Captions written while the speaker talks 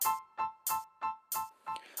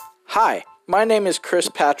Hi, my name is Chris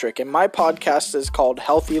Patrick, and my podcast is called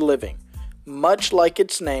Healthy Living. Much like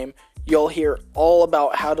its name, you'll hear all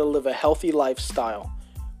about how to live a healthy lifestyle.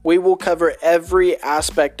 We will cover every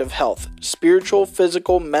aspect of health, spiritual,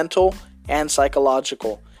 physical, mental, and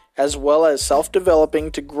psychological, as well as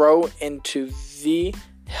self-developing to grow into the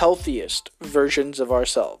healthiest versions of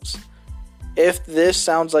ourselves. If this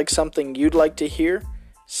sounds like something you'd like to hear,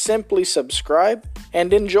 simply subscribe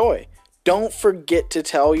and enjoy. Don't forget to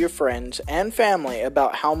tell your friends and family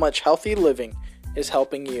about how much healthy living is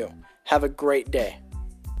helping you. Have a great day.